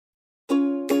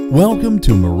Welcome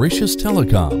to Mauritius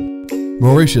Telecom.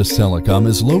 Mauritius Telecom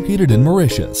is located in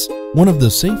Mauritius, one of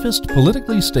the safest,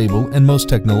 politically stable, and most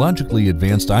technologically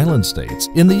advanced island states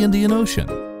in the Indian Ocean.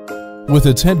 With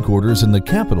its headquarters in the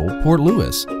capital, Port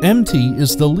Louis, MT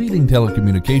is the leading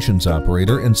telecommunications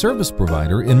operator and service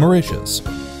provider in Mauritius.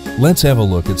 Let's have a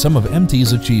look at some of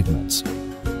MT's achievements.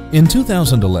 In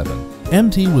 2011,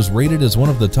 MT was rated as one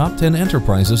of the top 10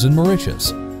 enterprises in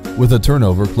Mauritius, with a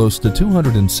turnover close to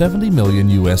 $270 million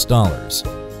US.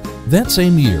 That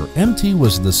same year, MT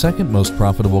was the second most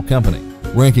profitable company,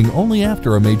 ranking only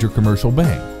after a major commercial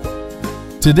bank.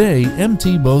 Today,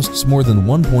 MT boasts more than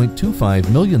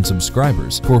 1.25 million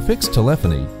subscribers for fixed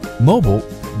telephony, mobile,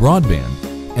 broadband,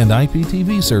 and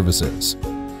IPTV services.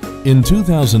 In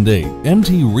 2008,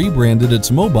 MT rebranded its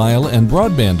mobile and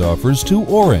broadband offers to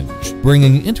Orange,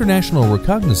 bringing international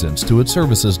recognizance to its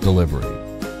services delivery.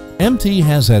 MT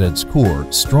has at its core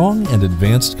strong and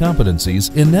advanced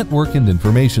competencies in network and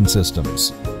information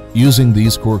systems. Using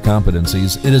these core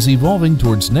competencies, it is evolving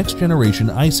towards next-generation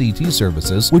ICT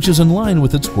services, which is in line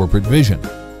with its corporate vision.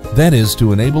 That is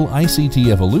to enable ICT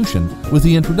evolution with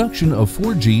the introduction of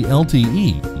 4G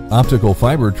LTE, optical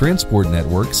fiber transport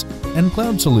networks, and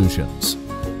cloud solutions.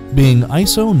 Being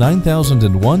ISO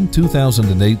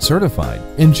 9001-2008 certified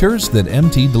ensures that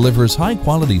MT delivers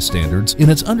high-quality standards in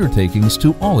its undertakings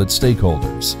to all its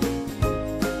stakeholders.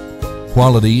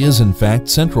 Quality is in fact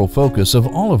central focus of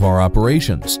all of our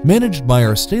operations, managed by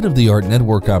our state-of-the-art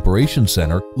Network Operations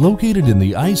Center located in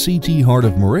the ICT heart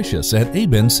of Mauritius at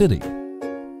Aben City.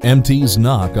 MT's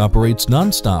NOC operates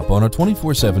non-stop on a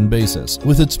 24/7 basis,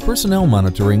 with its personnel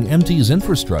monitoring MT's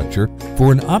infrastructure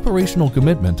for an operational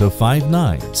commitment of 5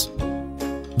 nines.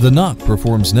 The NOC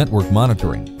performs network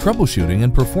monitoring, troubleshooting,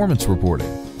 and performance reporting.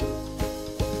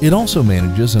 It also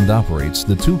manages and operates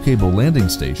the 2 cable landing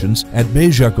stations at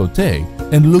Baie-Jacoté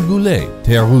and Le Goulet,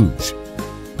 Terre Rouge.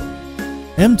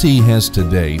 MT has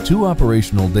today 2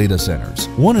 operational data centers,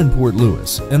 one in Port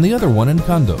Louis and the other one in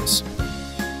Condos.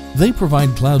 They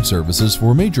provide cloud services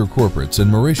for major corporates in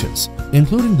Mauritius,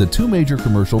 including the 2 major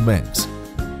commercial banks.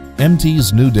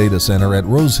 MT's new data center at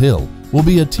Rose Hill will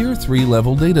be a Tier 3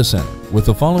 level data center with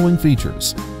the following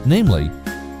features, namely,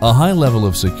 a high level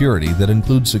of security that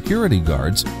includes security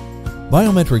guards,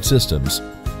 biometric systems,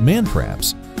 man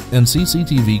traps, and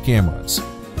CCTV cameras.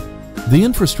 The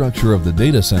infrastructure of the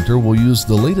data center will use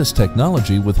the latest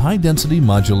technology with high-density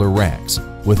modular racks,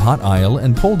 with hot aisle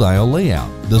and cold aisle layout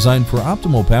designed for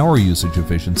optimal power usage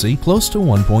efficiency close to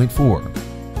 1.4.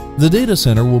 The data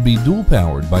center will be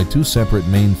dual-powered by 2 separate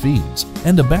main feeds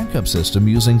and a backup system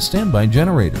using standby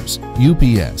generators,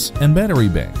 UPS, and battery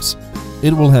banks.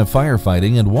 It will have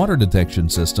firefighting and water detection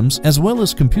systems as well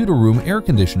as computer room air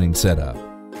conditioning setup.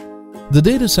 The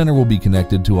data center will be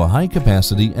connected to a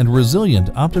high-capacity and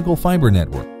resilient optical fiber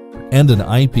network and an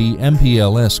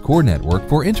IP/MPLS core network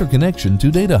for interconnection to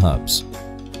data hubs.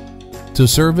 To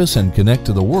service and connect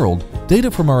to the world, data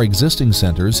from our existing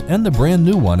centers and the brand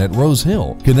new one at Rose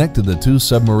Hill connect to the 2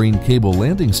 submarine cable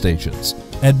landing stations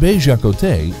at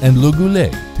Baie-Jacoté and Le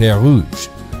Goulet, Terre Rouge.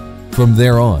 From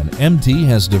there on, MT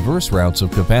has diverse routes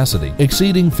of capacity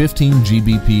exceeding 15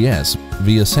 Gbps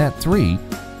via Sat3,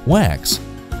 WAX,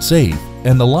 SAFE,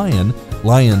 and the Lion,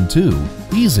 Lion 2,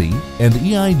 EASY, and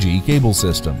EIG cable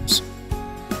systems.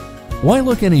 Why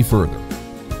look any further?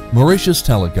 Mauritius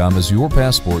Telecom is your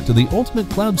passport to the ultimate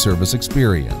cloud service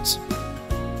experience.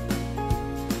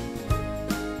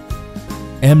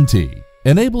 MT,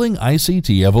 enabling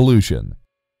ICT evolution.